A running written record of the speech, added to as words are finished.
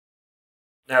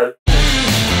No.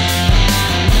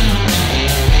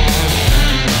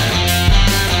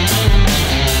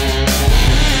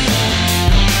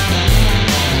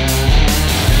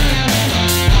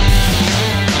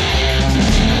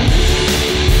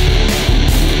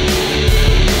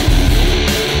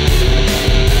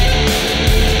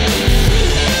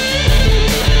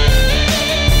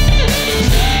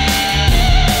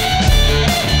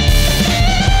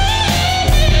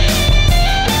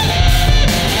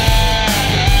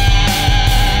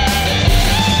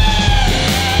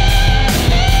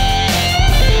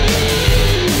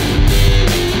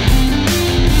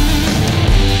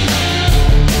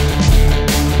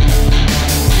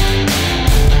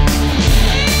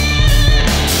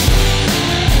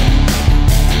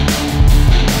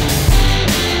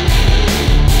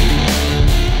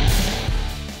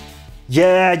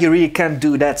 Yeah, you really can't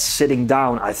do that sitting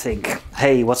down, I think.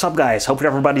 Hey, what's up guys? Hope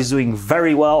everybody's doing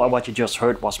very well, and what you just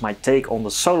heard was my take on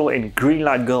the solo in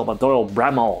Greenlight Girl by Doyle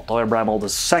Bramhall II, Doyle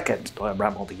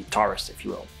Bramhall the guitarist, if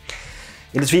you will.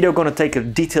 In this video I'm going to take a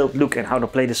detailed look at how to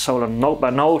play the solo note by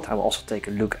note. I will also take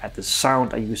a look at the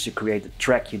sound I used to create the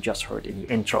track you just heard in the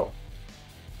intro.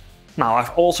 Now, I've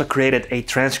also created a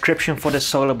transcription for this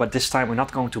solo, but this time we're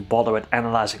not going to bother with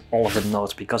analyzing all of the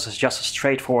notes because it's just a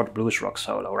straightforward blues rock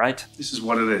solo, right? This is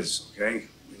what it is, okay?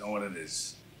 We know what it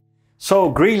is.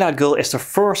 So, Greenlight Girl is the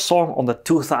first song on the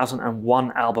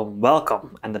 2001 album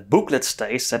Welcome, and the booklet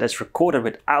states that it's recorded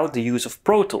without the use of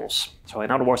Pro Tools. So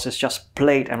in other words, it's just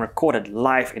played and recorded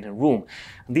live in a room.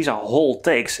 And these are whole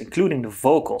takes, including the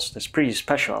vocals. That's pretty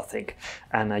special, I think.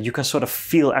 And you can sort of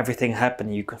feel everything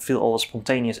happening. You can feel all the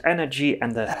spontaneous energy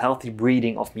and the healthy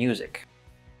breathing of music.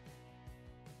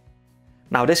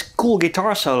 Now, this cool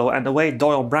guitar solo and the way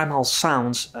Doyle Bramhall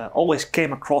sounds always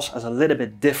came across as a little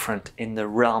bit different in the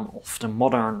realm of the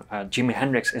modern Jimi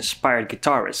Hendrix inspired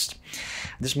guitarist.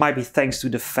 This might be thanks to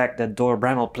the fact that Doyle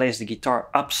Bramhall plays the guitar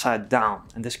upside down,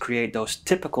 and this creates those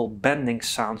typical bending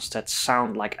sounds that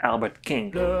sound like Albert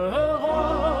King.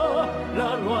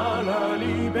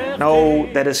 No,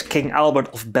 that is King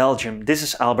Albert of Belgium. This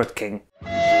is Albert King.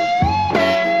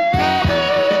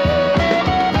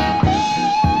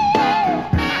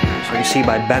 You see,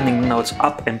 by bending the notes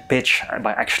up in pitch,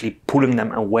 by actually pulling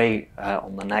them away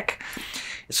on the neck,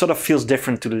 it sort of feels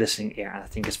different to the listening ear, and I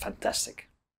think it's fantastic.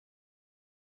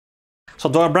 So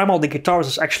Doyle Bramhall the guitarist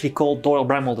is actually called Doyle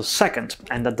Bramhall II,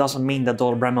 and that doesn't mean that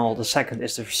Doyle Bramhall II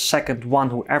is the second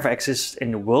one who ever existed in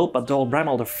the world, but Doyle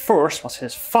Bramhall I was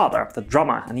his father, the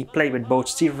drummer, and he played with both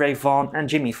Stevie Ray Vaughan and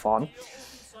Jimmy Vaughan.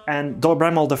 And Doyle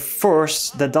Bramhall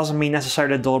I, that doesn't mean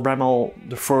necessarily that Doyle Bramhall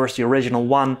I, the original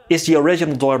one, is the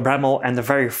original Doyle Bramhall and the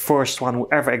very first one who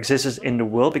ever existed in the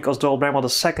world, because Doyle Bramhall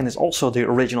II is also the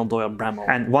original Doyle Bramhall.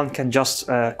 And one can just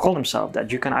call himself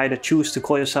that. You can either choose to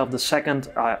call yourself the second,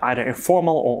 either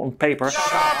informal or on paper.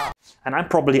 And I'm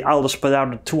probably Aldous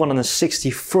Pedaudo the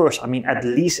 261st, I mean at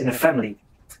least in the family.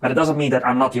 But it doesn't mean that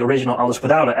I'm not the original Aldous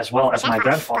Pedaudo as well as my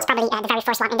grandfather. Was probably the very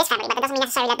first one in this family, but it doesn't mean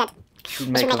necessarily that should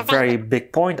make a very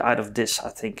big point out of this, I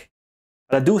think.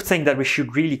 But I do think that we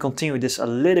should really continue this a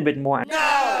little bit more and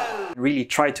really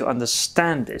try to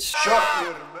understand this.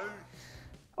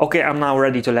 Okay, I'm now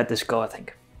ready to let this go, I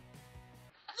think.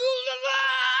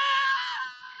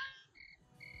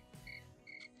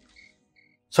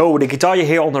 So the guitar you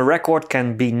hear on the record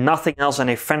can be nothing else than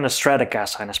a Fender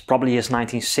Stratocaster, and it's probably his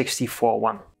 1964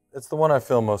 one. It's the one I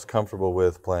feel most comfortable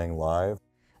with playing live.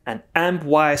 And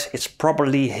amp-wise, it's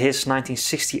probably his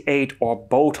 1968 or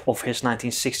both of his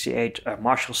 1968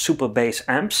 Marshall Super Bass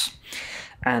amps,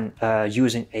 and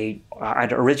using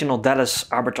either original Dallas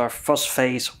Arbiter fuzz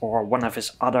face or one of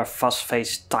his other fuzz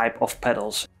face type of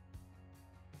pedals.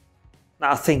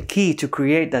 Now, I think key to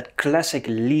create that classic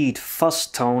lead fuzz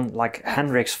tone like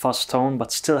Hendrix fuzz tone,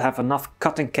 but still have enough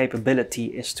cutting capability,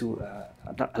 is to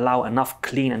allow enough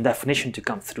clean and definition to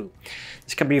come through.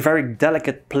 This can be a very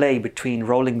delicate play between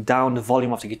rolling down the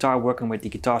volume of the guitar, working with the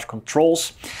guitar's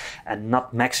controls, and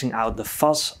not maxing out the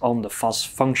fuzz on the fuzz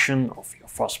function of your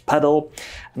fuzz pedal,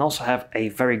 and also have a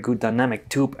very good dynamic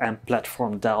tube and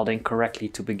platform dialed in correctly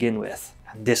to begin with.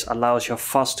 And this allows your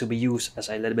fuzz to be used as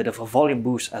a little bit of a volume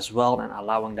boost as well, and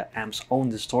allowing the amp's own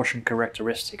distortion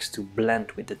characteristics to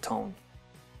blend with the tone.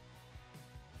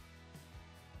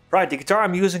 Right, the guitar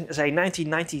I'm using is a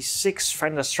 1996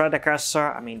 Fender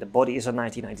Stratocaster. I mean, the body is a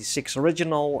 1996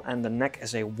 original and the neck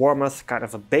is a Warmoth, kind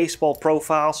of a baseball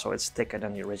profile, so it's thicker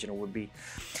than the original would be.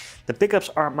 The pickups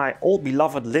are my old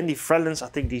beloved Lindy Frelins. I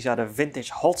think these are the vintage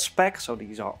hot spec, so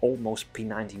these are almost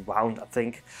P90 wound, I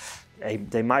think.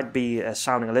 They might be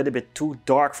sounding a little bit too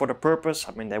dark for the purpose.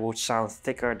 I mean, they would sound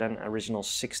thicker than original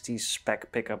 60s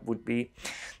spec pickup would be.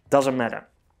 Doesn't matter.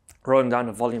 Rolling down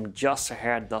the volume just a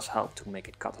hair does help to make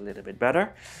it cut a little bit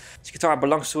better. This guitar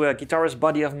belongs to a guitarist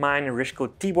buddy of mine, Risko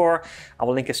Tibor. I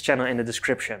will link his channel in the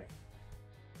description.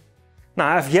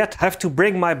 Now I've yet have to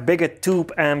bring my bigger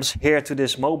tube amps here to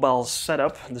this mobile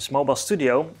setup, this mobile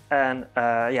studio. And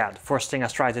yeah, the first thing I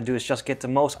try to do is just get the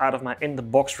most out of my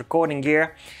in-the-box recording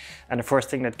gear. And the first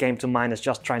thing that came to mind is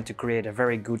just trying to create a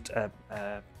very good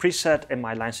preset in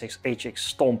my Line 6 HX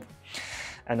Stomp.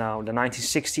 And now the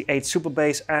 1968 Super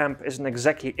Bass amp isn't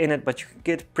exactly in it, but you can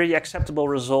get pretty acceptable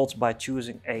results by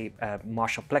choosing a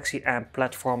Marshall Plexi amp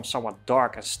platform, somewhat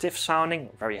dark and stiff sounding,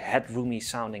 very headroomy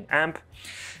sounding amp,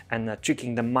 and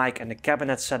tweaking the mic and the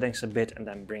cabinet settings a bit, and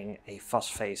then bringing a fuzz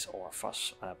face or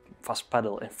fuzz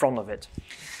pedal in front of it.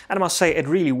 And I must say it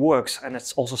really works, and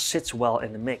it also sits well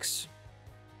in the mix.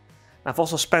 I've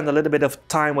also spent a little bit of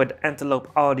time with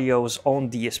Antelope Audio's own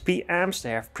DSP amps.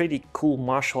 They have pretty cool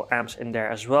Marshall amps in there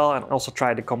as well, and also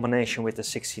tried the combination with the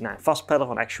 69 fuzz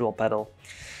pedal, an actual pedal.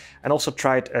 And also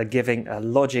tried giving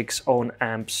Logic's own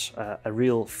amps a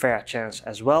real fair chance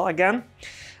as well again.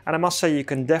 And I must say you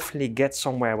can definitely get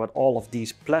somewhere with all of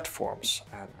these platforms.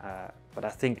 But I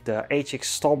think the HX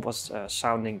Stomp was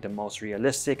sounding the most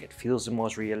realistic, it feels the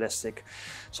most realistic.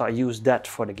 So I used that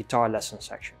for the guitar lesson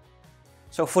section.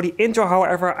 So for the intro,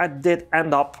 however, I did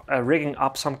end up rigging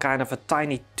up some kind of a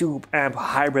tiny tube amp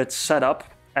hybrid setup.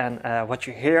 And what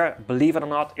you hear, believe it or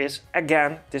not, is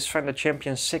again this Fender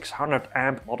Champion 600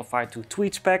 amp modified to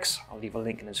tweed specs. I'll leave a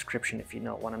link in the description if you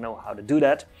want to know how to do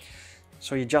that.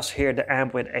 So you just hear the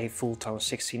amp with a full tone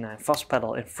 69 fuzz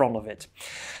pedal in front of it.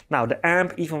 Now the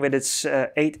amp, even with its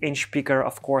 8-inch speaker,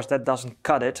 of course that doesn't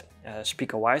cut it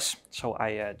speaker wise. So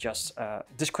I just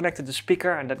disconnected the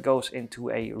speaker, and that goes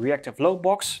into a reactive load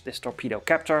box, this torpedo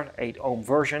captor, 8 ohm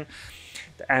version.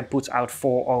 The amp puts out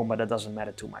 4 ohm, but that doesn't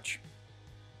matter too much.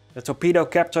 The torpedo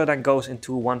captor then goes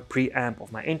into one preamp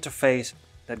of my interface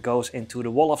that goes into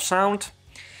the wall of sound.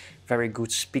 Very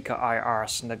good speaker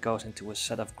IRs, and that goes into a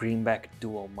set of Greenback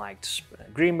dual mic'd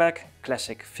Greenback,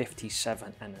 classic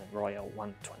 57 and a Royal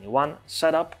 121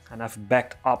 setup. And I've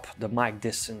backed up the mic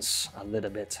distance a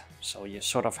little bit, so you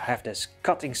sort of have this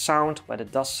cutting sound, but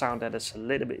it does sound that it's a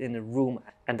little bit in the room,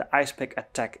 and the ice pick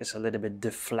attack is a little bit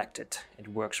deflected. It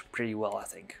works pretty well, I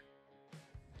think.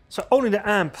 So only the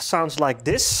amp sounds like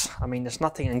this. I mean, there's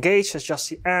nothing engaged, it's just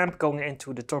the amp going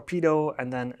into the torpedo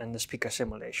and then in the speaker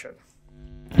simulation.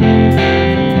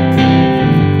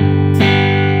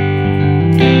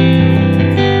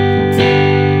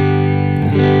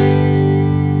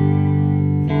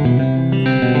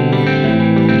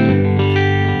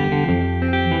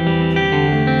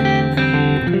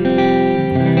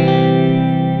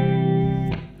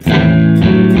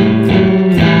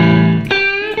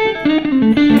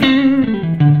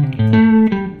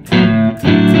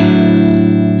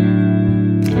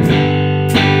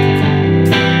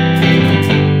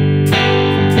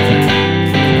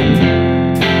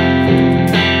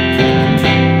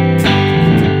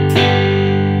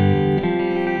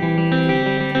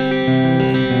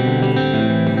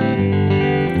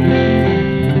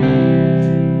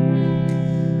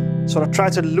 So what I try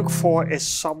to look for is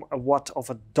somewhat of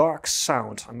a dark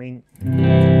sound. I mean,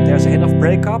 there's a hint of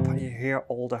breakup, and you hear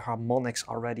all the harmonics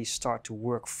already start to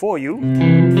work for you.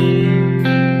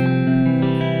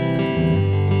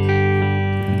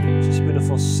 It's a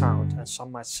beautiful sound, and some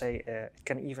might say it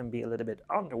can even be a little bit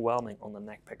underwhelming on the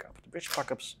neck pickup.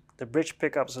 The bridge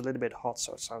pickup is a little bit hot,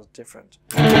 so it sounds different.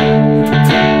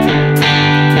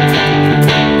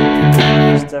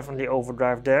 There's definitely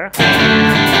overdrive there.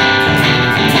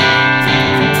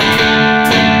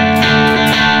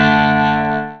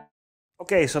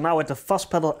 Okay, so now with the fuzz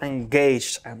pedal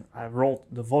engaged and I rolled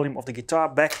the volume of the guitar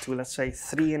back to, let's say,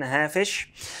 3.5-ish,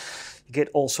 you get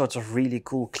all sorts of really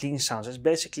cool clean sounds.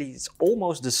 It's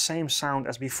almost the same sound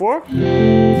as before. Get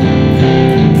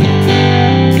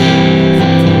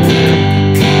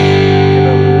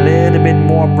a little bit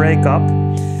more breakup,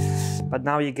 but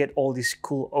now you get all these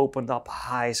cool opened up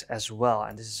highs as well,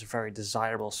 and this is a very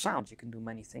desirable sound. You can do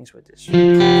many things with this.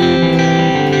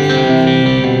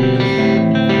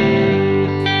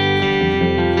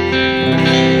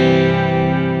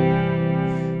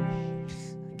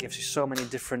 Gives you so many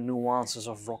different nuances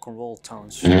of rock and roll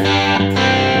tones. With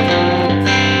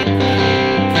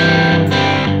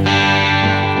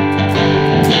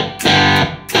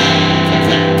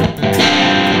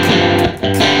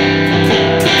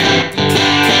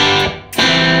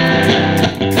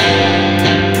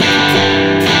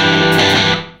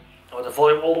the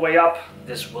volume all the way up,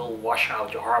 this will wash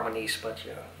out your harmonies, but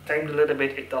tamed a little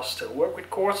bit, it does still work with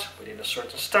chords within a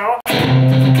certain style.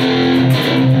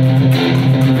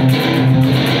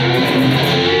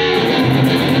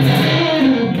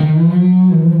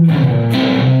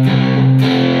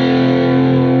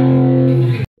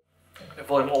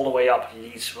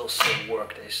 these will still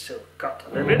work. They still cut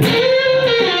a little bit.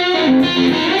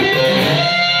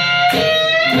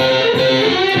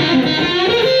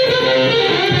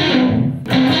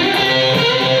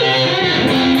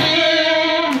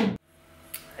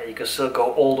 And you can still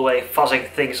go all the way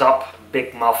fuzzing things up.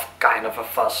 Big muff kind of a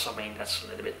fuzz. I mean, that's a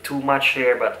little bit too much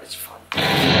here, but it's fun.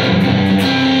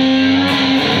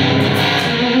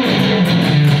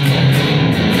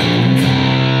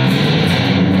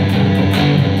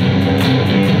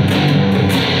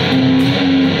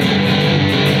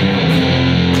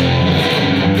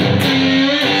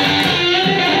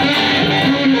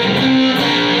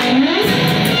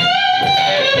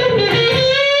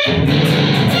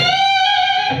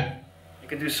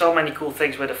 So many cool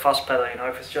things with the fuzz pedal, you know,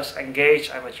 if it's just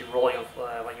engaged and when you roll your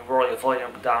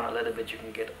volume down a little bit, you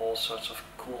can get all sorts of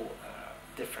cool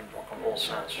different rock and roll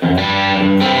sounds.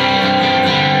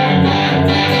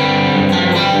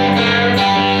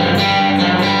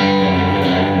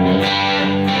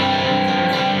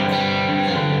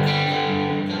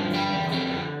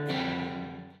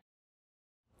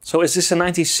 So is this a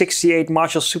 1968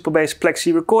 Marshall Super Bass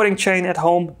Plexi recording chain at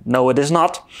home? No, it is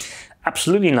not.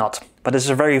 Absolutely not, but it's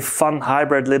a very fun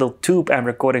hybrid little tube amp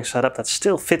recording setup that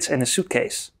still fits in a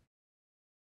suitcase.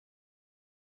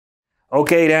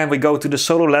 Okay, then we go to the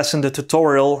solo lesson, the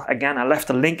tutorial. Again, I left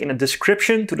a link in the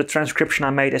description to the transcription I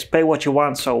made. It's pay what you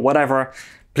want, so whatever.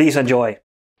 Please enjoy.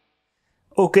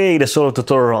 Okay, the solo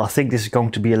tutorial. I think this is going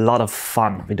to be a lot of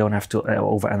fun. We don't have to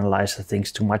overanalyze the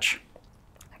things too much.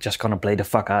 Just gonna play the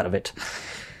fuck out of it.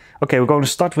 Okay, we're going to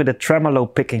start with a tremolo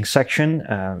picking section.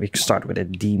 We start with a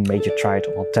D major triad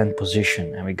on 10th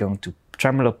position, and we're going to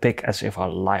tremolo pick as if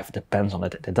our life depends on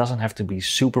it. It doesn't have to be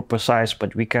super precise,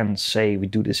 but we can say we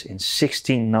do this in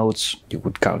 16 notes. You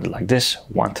would count it like this: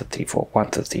 1, 2, 3, 4,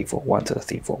 1, 2, 3, 4, 1, 2,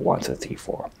 3, 4, 1, 2, 3,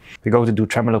 4. We're going to do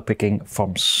tremolo picking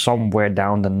from somewhere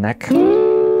down the neck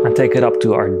and take it up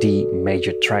to our D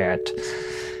major triad.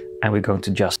 And we're going to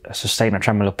just sustain our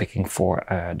tremolo picking for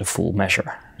the full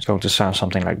measure. It's going to sound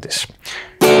something like this.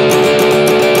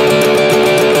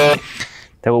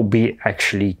 That will be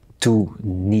actually too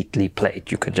neatly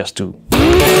played. You can just do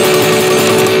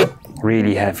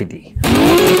really heavily.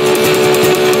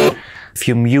 If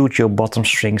you mute your bottom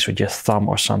strings with your thumb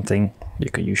or something, you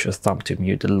can use your thumb to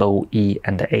mute the low E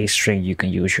and the A string. You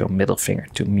can use your middle finger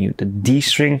to mute the D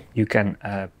string. You can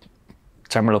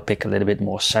tremolo pick a little bit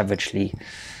more savagely,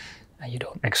 and you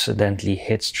don't accidentally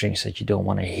hit strings that you don't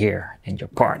want to hear in your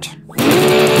part.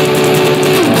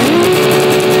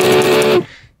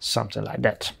 Something like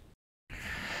that.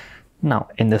 Now,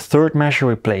 in the third measure,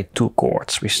 we play 2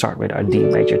 chords. We start with our D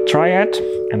major triad,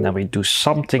 and then we do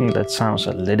something that sounds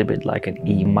a little bit like an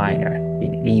E minor.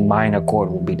 An E minor chord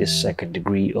will be the 2nd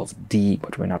degree of D,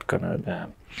 but we're not gonna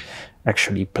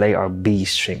actually play our B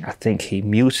string. I think he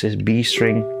mutes his B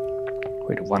string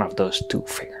with one of those 2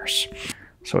 fingers.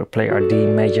 So we play our D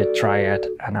major triad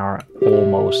and our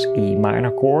almost E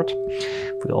minor chord.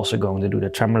 We're also going to do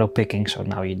the tremolo picking, so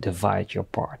now you divide your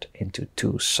part into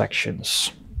 2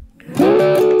 sections.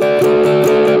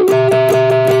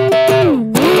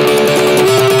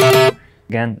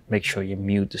 Again, make sure you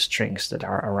mute the strings that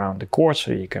are around the chord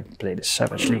so you can play this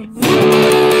savagely.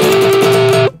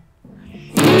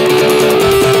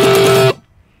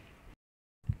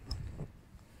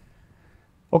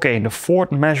 Okay, in the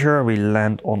 4th measure we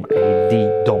land on a D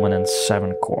dominant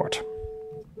 7 chord.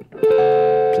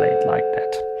 Play it like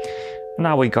that.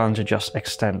 Now we're going to just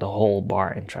extend the whole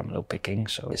bar in tremolo picking,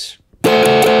 so it's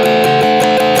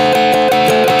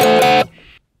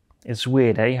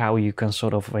weird, eh? How you can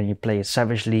sort of, when you play it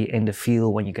savagely in the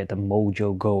feel, when you get the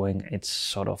mojo going, it's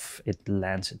sort of, it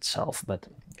lands itself. But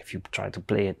if you try to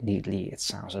play it neatly, it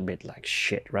sounds a bit like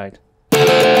shit, right?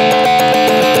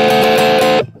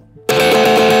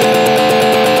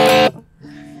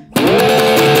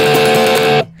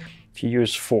 If you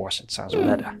use force, it sounds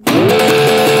better.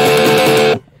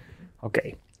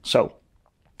 Okay, so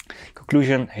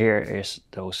conclusion here is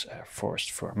those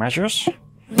first 4 measures.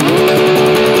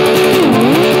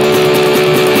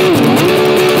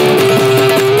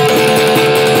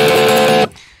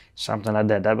 Something like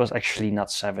that. That was actually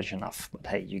not savage enough, but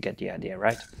hey, you get the idea,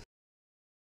 right?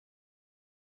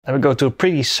 Then we go to a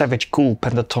pretty savage, cool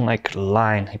pentatonic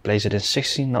line. He plays it in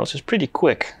 16 notes. It's pretty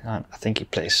quick. And I think he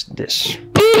plays this.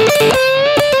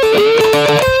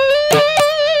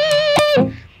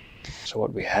 So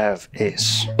what we have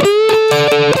is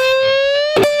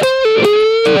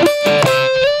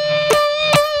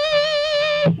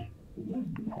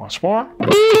once more.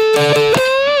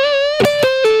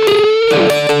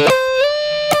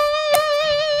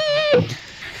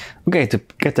 Okay, to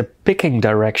get the picking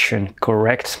direction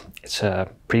correct, It's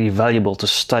pretty valuable to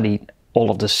study all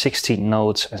of the 16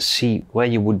 notes and see where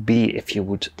you would be if you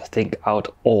would think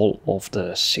out all of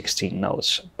the 16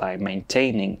 notes by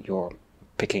maintaining your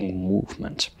picking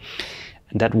movement.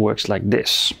 And that works like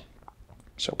this.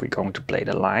 So we're going to play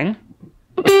the line.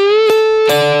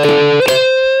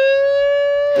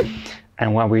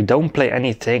 And when we don't play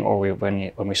anything, or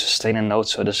when we sustain a note,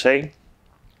 so to say,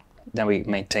 then we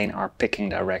maintain our picking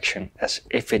direction as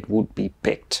if it would be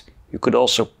picked. You could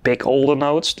also pick all the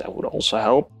notes, that would also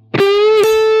help.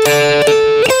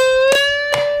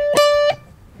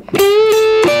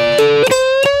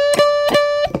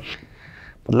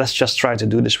 But let's just try to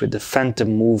do this with the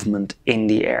phantom movement in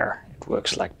the air. It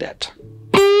works like that.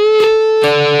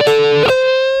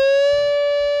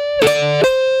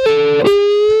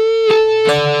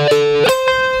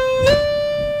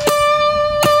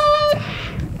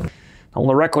 On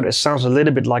the record it sounds a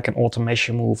little bit like an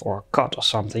automation move or a cut or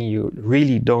something. You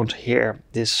really don't hear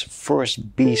this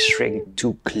first B string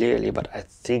too clearly, but I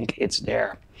think it's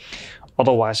there.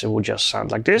 Otherwise it would just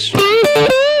sound like this.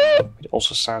 It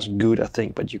also sounds good, I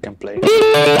think, but you can play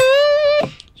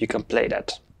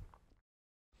that.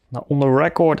 Now on the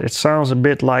record it sounds a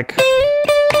bit like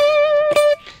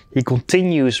he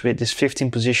continues with this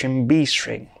 15th position B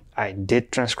string. I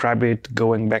did transcribe it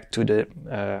going back to the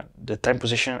 10th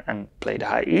position and play the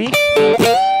high E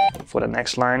for the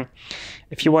next line.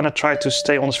 If you want to try to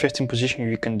stay on this 15th position,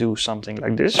 you can do something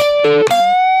like this.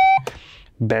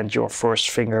 Bend your first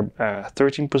finger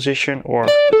 13th position, or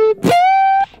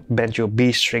bend your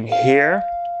B string here.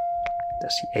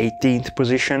 That's the 18th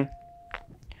position.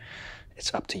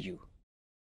 It's up to you.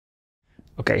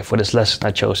 Okay, for this lesson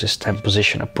I chose this 10th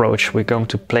position approach. We're going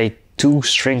to play two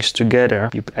strings together.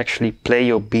 You actually play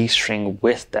your B string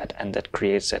with that, and that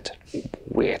creates that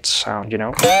weird sound, you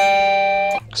know?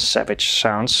 Savage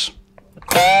sounds.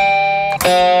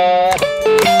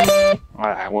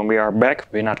 When we are back,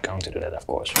 we're not going to do that, of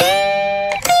course.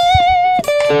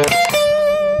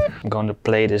 I'm going to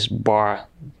play this bar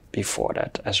before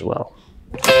that as well.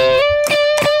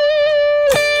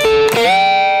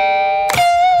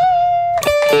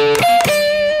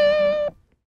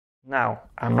 Now,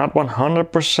 I'm not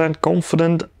 100%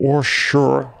 confident or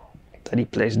sure that he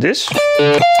plays this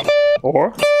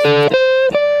or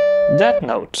that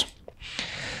note.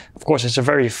 Of course, it's a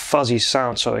very fuzzy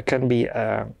sound, so it can be,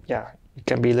 it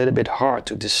can be a little bit hard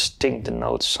to distinct the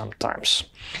notes sometimes.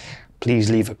 Please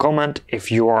leave a comment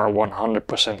if you are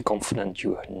 100% confident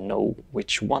you know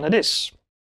which one it is.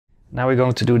 Now we're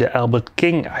going to do the Albert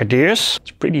King ideas.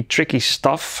 It's pretty tricky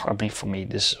stuff. I mean, for me,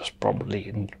 this was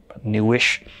probably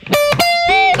newish.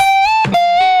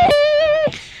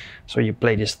 So you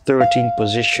play this 13th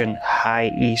position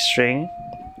high E string,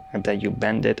 and then you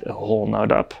bend it a whole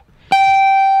note up.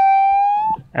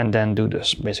 And then do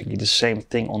this basically the same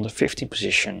thing on the 15th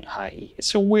position high E.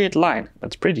 It's a weird line, but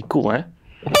it's pretty cool, eh?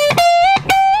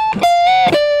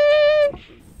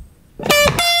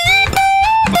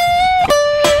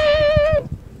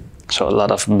 So a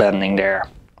lot of bending there.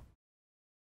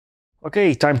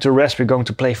 Okay, time to rest. We're going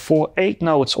to play 4 8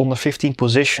 notes on the 15th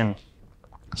position.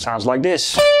 Sounds like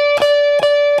this.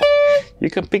 You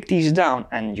can pick these down,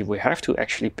 and you will have to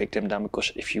actually pick them down,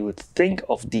 because if you would think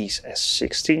of these as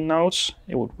 16 notes,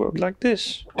 it would work like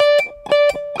this.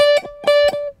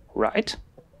 Right?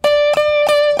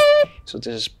 So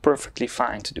this is perfectly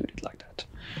fine to do it like that.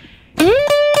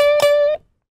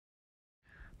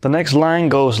 The next line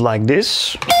goes like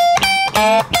this.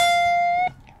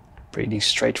 Pretty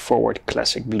straightforward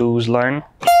classic blues line.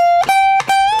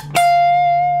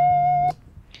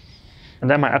 And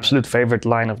then my absolute favorite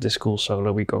line of this cool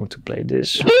solo, we're going to play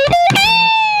this.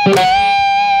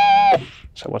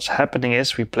 So what's happening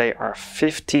is we play our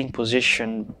 15th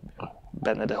position,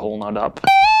 bend the whole note up.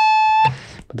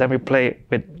 But then we play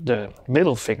with the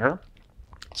middle finger,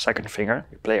 second finger,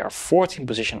 we play our 14th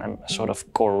position and sort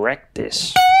of correct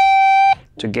this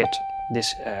to get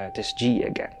this this G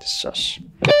again, this sus.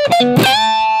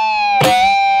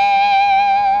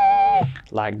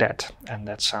 Like that, and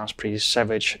that sounds pretty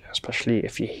savage, especially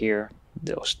if you hear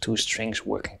those two strings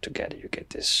working together. You get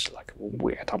this like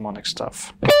weird harmonic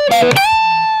stuff.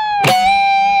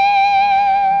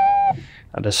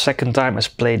 The second time is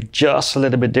played just a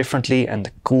little bit differently, and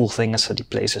the cool thing is that he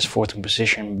plays his 14th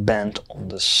position bend on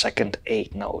the second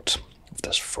 8th note of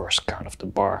this first count of the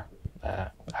bar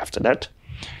after that.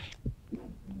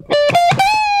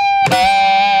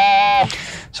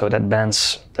 So that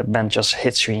bend just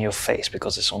hits you in your face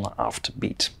because it's on an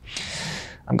afterbeat.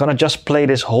 I'm gonna just play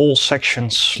this whole section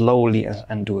slowly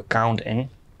and do a count in.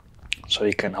 so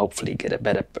you can hopefully get a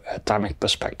better timing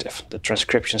perspective. The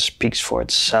transcription speaks for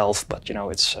itself, but you know,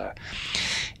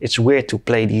 it's weird to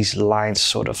play these lines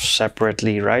sort of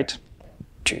separately, right?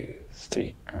 2,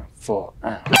 3, 4.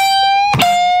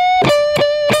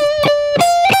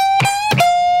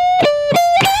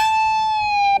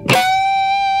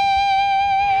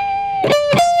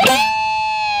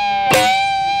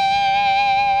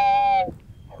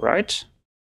 Right?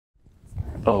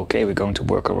 Okay, we're going to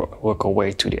work our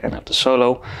way to the end of the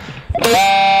solo.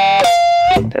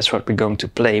 That's what we're going to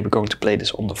play. We're going to play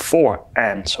this on the 4,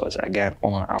 and so it's again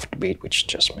on an afterbeat, which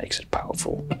just makes it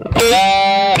powerful.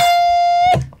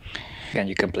 Again,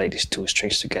 you can play these 2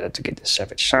 strings together to get the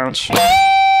savage sounds.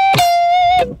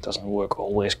 It doesn't work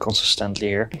always consistently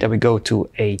here. Then we go to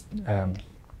a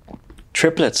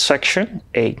triplet section,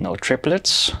 8-note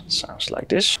triplets. Sounds like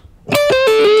this.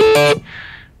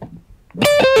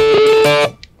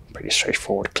 Pretty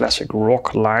straightforward classic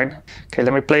rock line. Okay,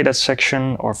 let me play that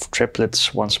section of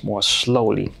triplets once more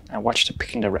slowly and watch the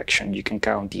picking direction. You can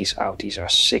count these out. These are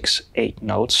 6 8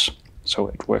 notes, so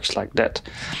it works like that,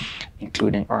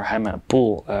 including our hammer and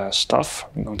pull stuff.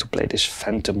 I'm going to play this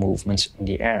phantom movements in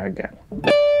the air again.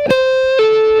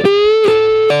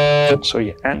 So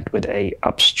you end with a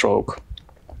upstroke,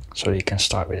 so you can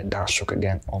start with a downstroke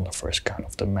again on the first count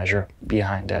of the measure,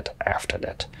 behind that, after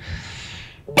that.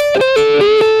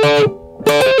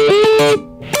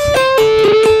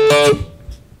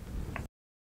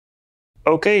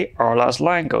 Okay, our last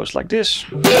line goes like this.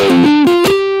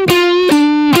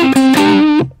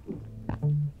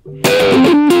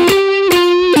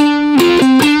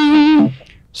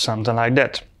 Something like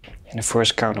that. In the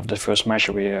first count of the first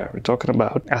measure we're talking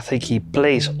about, I think he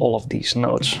plays all of these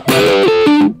notes.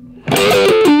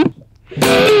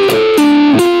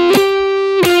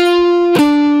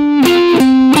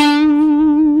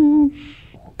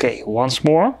 Okay, once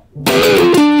more.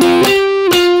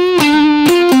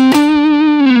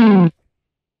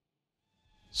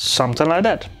 Something like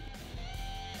that.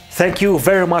 Thank you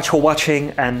very much for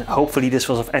watching, and hopefully this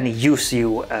was of any use to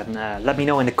you, and let me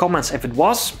know in the comments if it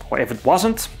was or if it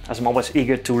wasn't, as I'm always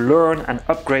eager to learn and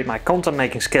upgrade my content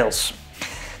making skills.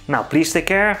 Now please take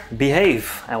care,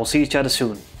 behave, and we'll see each other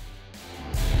soon.